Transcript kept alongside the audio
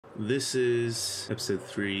This is episode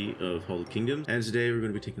 3 of Hallowed Kingdoms, and today we're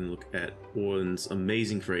going to be taking a look at Owen's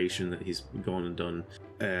amazing creation that he's gone and done.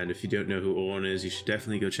 And if you don't know who Owen is, you should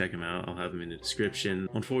definitely go check him out. I'll have him in the description.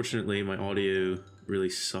 Unfortunately, my audio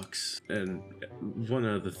really sucks, and one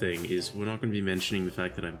other thing is we're not going to be mentioning the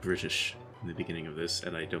fact that I'm British in the beginning of this,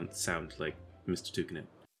 and I don't sound like Mr. Tukanet.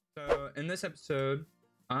 So in this episode,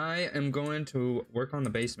 I am going to work on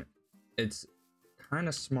the basement. It's kind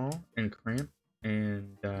of small and cramped,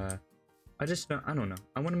 and I don't know.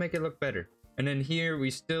 I want to make it look better. And then here we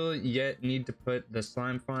still yet need to put the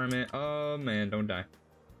slime farm in. Oh man, don't die.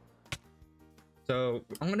 So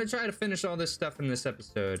I'm gonna try to finish all this stuff in this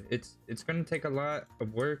episode. It's gonna take a lot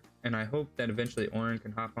of work, and I hope that eventually Oren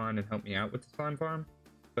can hop on and help me out with the slime farm.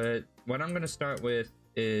 But what I'm gonna start with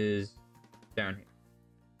is down here.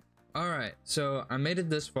 All right, so I made it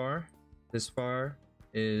this far. This far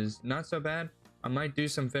is not so bad. I might do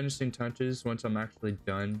some finishing touches once I'm actually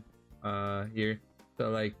done here. So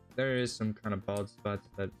like there is some kind of bald spots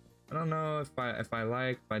that I don't know if I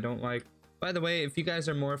like, if I don't like. By the way, if you guys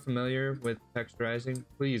are more familiar with texturizing,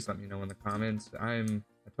 please let me know in the comments. I'm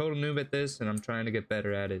a total noob at this and I'm trying to get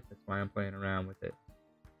better at it. That's why I'm playing around with it.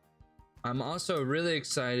 I'm also really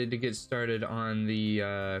excited to get started on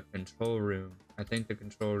the control room. I think the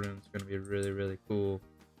control room is going to be really cool.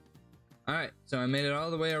 Alright, so I made it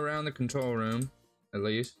all the way around the control room, at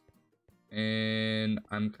least. And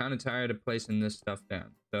I'm kind of tired of placing this stuff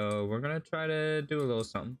down. So we're going to try to do a little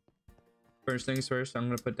something. First things first, I'm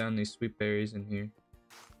going to put down these sweet berries in here.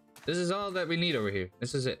 This is all that we need over here.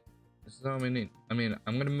 This is it. This is all we need. I mean,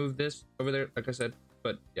 I'm going to move this over there, like I said.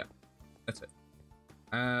 But yeah, that's it.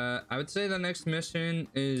 I would say the next mission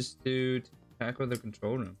is to tackle the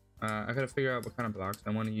control room. I got to figure out what kind of blocks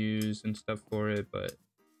I want to use and stuff for it, but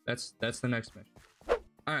that's the next mission.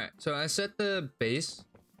 All right, so I set the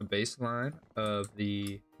baseline of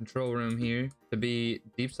the control room here to be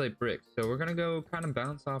deep slate bricks. So we're gonna go kind of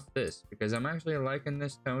bounce off this because I'm actually liking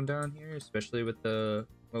this tone down here, especially with the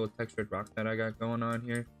little textured rock that I got going on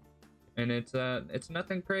here. And it's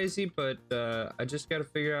nothing crazy, but I just got to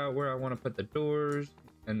figure out where I want to put the doors,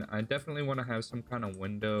 and I definitely want to have some kind of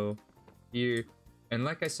window here. And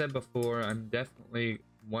like I said before, I'm definitely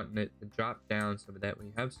wanting it to drop down so that we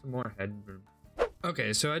have some more headroom.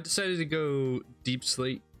 Okay, so I decided to go deep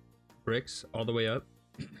slate bricks all the way up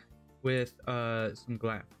with some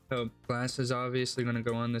glass. So glass is obviously going to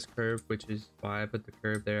go on this curve, which is why I put the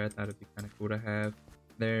curve there. I thought it'd be kind of cool to have.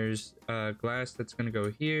 There's glass that's going to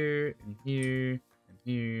go here and here and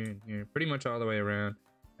here and here, pretty much all the way around.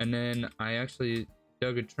 And then I actually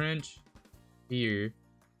dug a trench here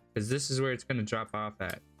because this is where it's going to drop off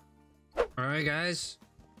at. All right, guys,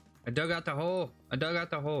 I dug out the hole.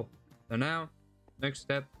 So now next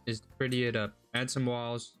step is to pretty it up. Add some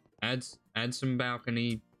walls, add some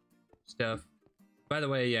balcony stuff. By the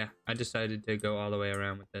way, yeah, I decided to go all the way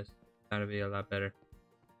around with this. Thought it'd be a lot better.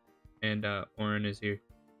 And Oren is here.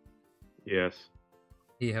 Yes.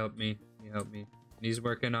 He helped me. He's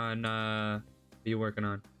working on what are you working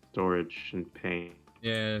on? Storage and paint.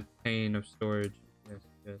 Yeah, pane of storage.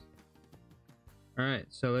 Yes. Alright,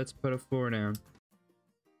 so let's put a floor down.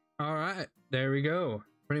 Alright, there we go.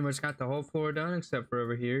 Pretty much got the whole floor done except for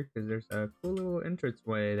over here because there's a cool little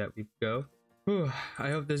entranceway that we could go. Whew,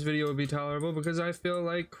 I hope this video will be tolerable because I feel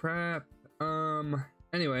like crap.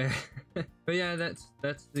 Anyway, but yeah, that's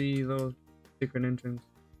the little secret entrance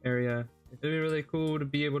area. It'd be really cool to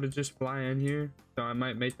be able to just fly in here. So I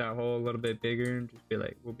might make that hole a little bit bigger and just be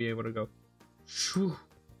like, we'll be able to go shoo,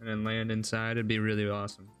 and then land inside. It'd be really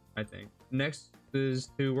awesome, I think. Next is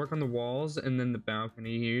to work on the walls and then the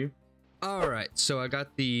balcony here. All right, so I got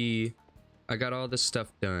all this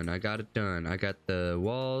stuff done. I got it done. I got the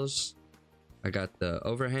walls. I got the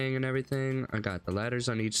overhang and everything. I got the ladders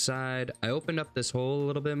on each side. I opened up this hole a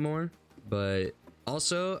little bit more, but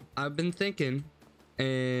also I've been thinking,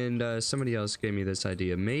 and somebody else gave me this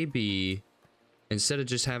idea. Maybe instead of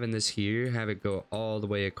just having this here, have it go all the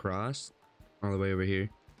way across, all the way over here.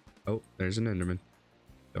 Oh, there's an Enderman.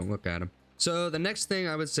 Don't look at him. So the next thing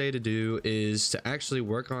I would say to do is to actually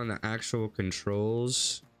work on the actual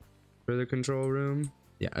controls for the control room.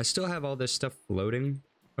 Yeah, I still have all this stuff floating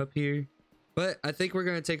up here. But I think we're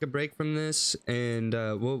gonna take a break from this, and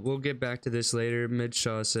we'll get back to this later.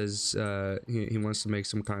 Midsha says he wants to make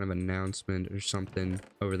some kind of announcement or something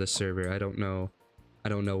over the server. I don't know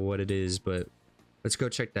what it is, but let's go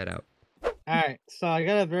check that out. All right, so I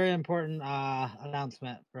got a very important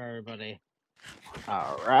announcement for everybody.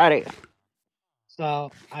 Alrighty.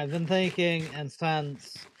 So I've been thinking, and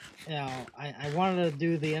since I wanted to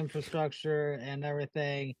do the infrastructure and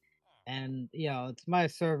everything And it's my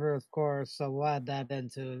server, of course, so we'll add that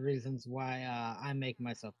into reasons why I make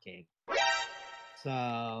myself king.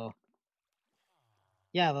 So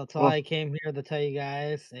yeah, that's all Well, I came here to tell you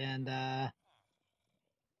guys. And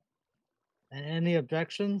any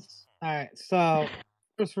objections? All right, so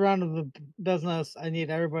first round of the business, I need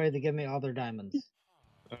everybody to give me all their diamonds.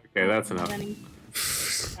 okay, that's enough. Benny.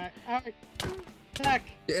 All right, attack.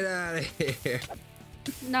 Get out of here.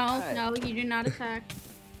 No, no, you do not attack.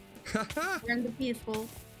 We're in the peaceful.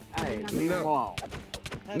 Hey, No. leave them alone.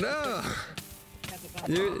 No.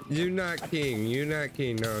 You're not king. You're not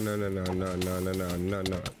king. No.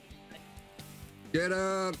 Get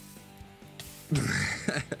up.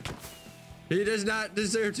 He does not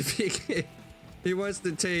deserve to be king. He wants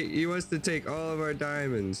to take all of our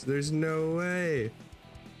diamonds. There's no way.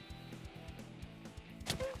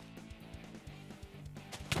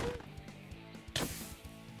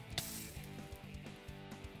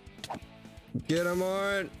 Get him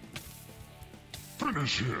on.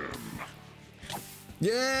 Finish him.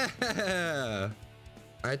 Yeah.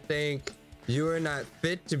 I think you are not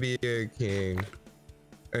fit to be a king.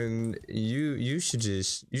 And you should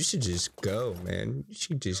just go, man. You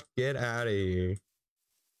should just get out of here.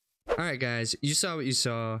 All right, guys, you saw what you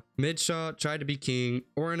saw. Midsha tried to be king.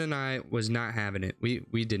 Oren and I was not having it.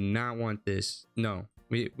 We did not want this. No,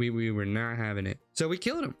 we were not having it. So we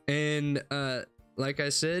killed him. And like I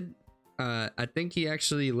said, I think he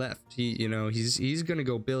actually left. He's gonna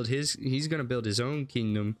go build his. He's gonna build his own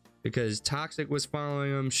kingdom because Toxic was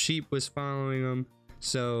following him. Sheep was following him.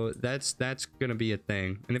 So that's gonna be a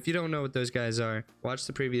thing. And if you don't know what those guys are, watch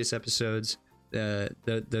the previous episodes.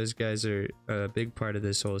 Those guys are a big part of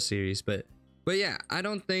this whole series. But yeah, I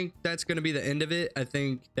don't think that's gonna be the end of it. I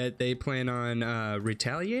think that they plan on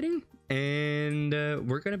retaliating, and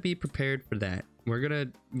we're gonna be prepared for that. We're gonna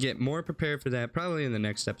get more prepared for that probably in the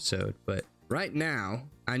next episode. But right now,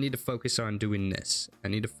 I need to focus on doing this. I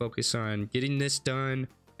need to focus on getting this done.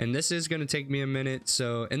 And this is going to take me a minute.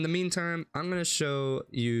 So in the meantime, I'm going to show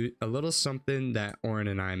you a little something that Oren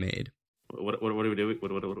and I made. What are we doing?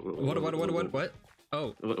 What?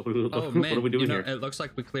 Oh, What man, are we doing here? it looks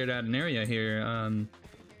like we cleared out an area here.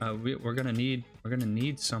 We're going to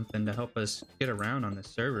need something to help us get around on this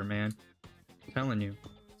server, man. I'm telling you.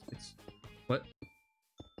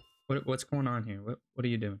 What's going on here? What are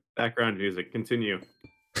you doing? Background music. Continue.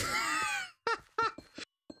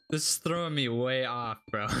 This is throwing me way off,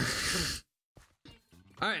 bro.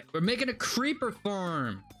 All right, we're making a creeper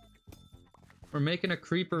farm. We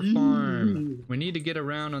need to get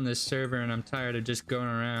around on this server, and I'm tired of just going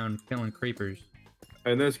around killing creepers.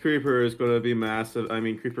 And this creeper is going to be massive. I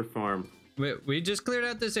mean, creeper farm. We just cleared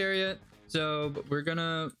out this area, so we're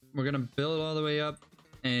gonna build all the way up,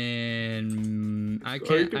 and I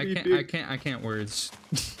can't words.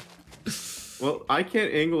 Well, I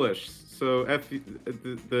can't English. So F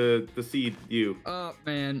the seed you. Oh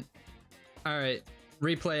man. All right.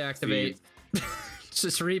 Replay activate.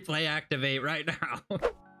 Just replay activate right now.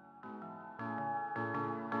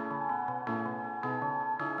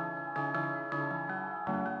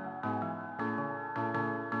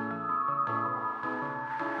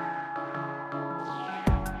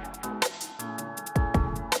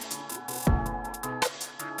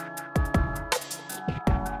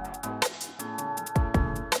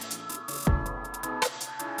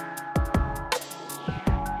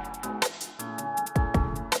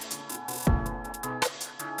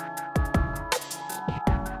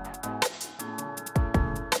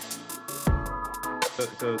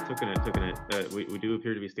 So took it. We do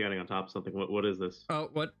appear to be standing on top of something. What is this? Oh,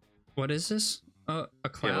 what is this? A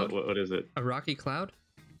cloud? Yeah, what is it? A rocky cloud?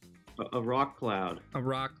 A rock cloud. A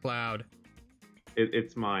rock cloud.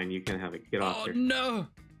 It's mine. You can have it. Get off Oh here. no!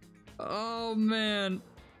 Oh man!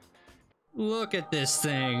 Look at this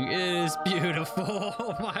thing. It is beautiful.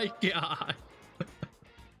 Oh my god!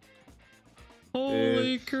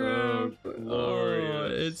 Holy It's crap! so glorious. Oh,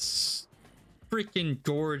 it's freaking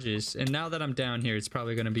gorgeous. And now that I'm down here, it's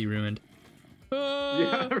probably gonna be ruined.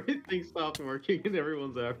 Yeah, everything stopped working and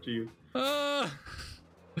everyone's after you.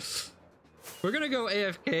 We're gonna go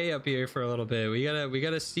AFK up here for a little bit. We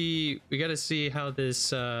gotta see how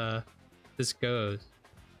this goes.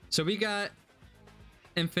 So we got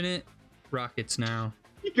infinite rockets now.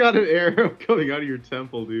 You got an arrow coming out of your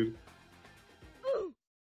temple, dude.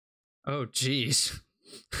 Oh jeez.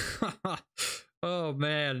 Oh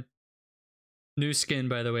man. New skin,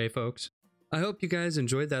 by the way, folks. I hope you guys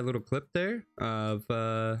enjoyed that little clip there of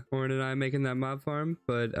Oren and I making that mob farm,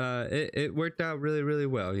 but it worked out really, really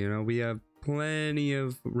well. You know, we have plenty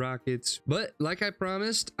of rockets, but like I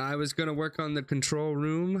promised, I was gonna work on the control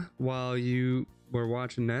room while you we're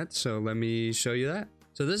watching that, so let me show you that.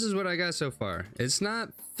 So this is what I got so far. It's not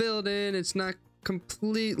filled in, it's not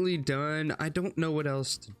completely done. I don't know what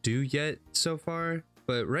else to do yet so far,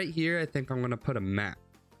 but right here I think I'm gonna put a map.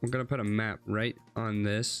 I'm gonna put a map right on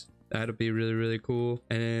this. That'll be really, really cool.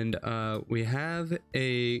 And we have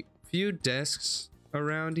a few desks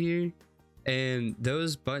around here, and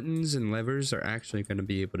those buttons and levers are actually going to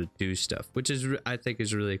be able to do stuff, which is I think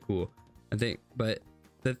is really cool. But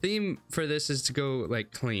the theme for this is to go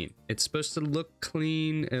like clean. It's supposed to look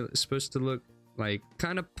clean. It's supposed to look like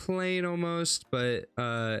kind of plain almost, but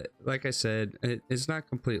like I said, it's not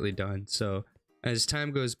completely done. So as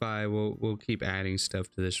time goes by, we'll keep adding stuff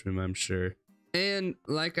to this room, I'm sure. And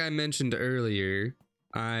like I mentioned earlier,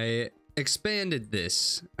 I expanded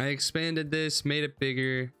this, made it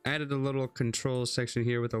bigger, added a little control section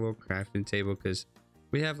here with a little crafting table, because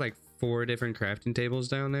we have like 4 different crafting tables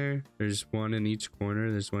down there. There's one in each corner,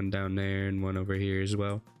 there's one down there and one over here as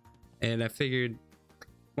well. And I figured,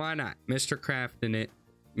 why not Mr. Crafting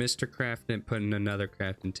putting another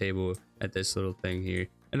crafting table at this little thing here.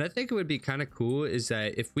 And I think it would be kind of cool is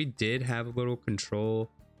that if we did have a little control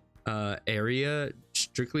area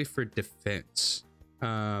strictly for defense.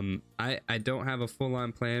 I don't have a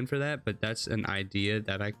full-on plan for that, but that's an idea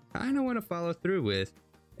that I kind of want to follow through with,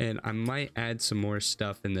 and I might add some more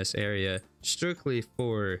stuff in this area strictly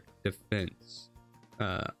for defense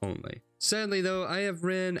only. Sadly though, I have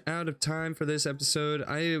ran out of time for this episode.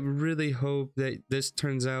 I really hope that this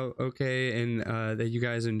turns out okay and that you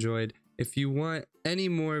guys enjoyed. If you want any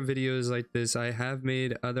more videos like this, I have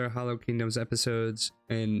made other Hallowed Kingdoms episodes,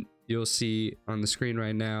 and you'll see on the screen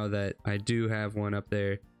right now that I do have one up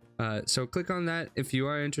there. So click on that if you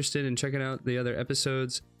are interested in checking out the other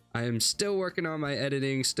episodes. I am still working on my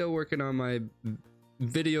editing, still working on my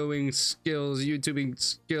videoing skills, YouTubing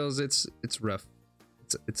skills. It's rough.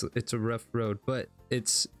 It's a rough road, but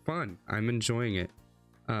it's fun. I'm enjoying it.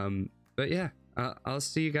 But yeah, I'll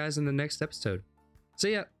see you guys in the next episode.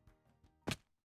 See ya.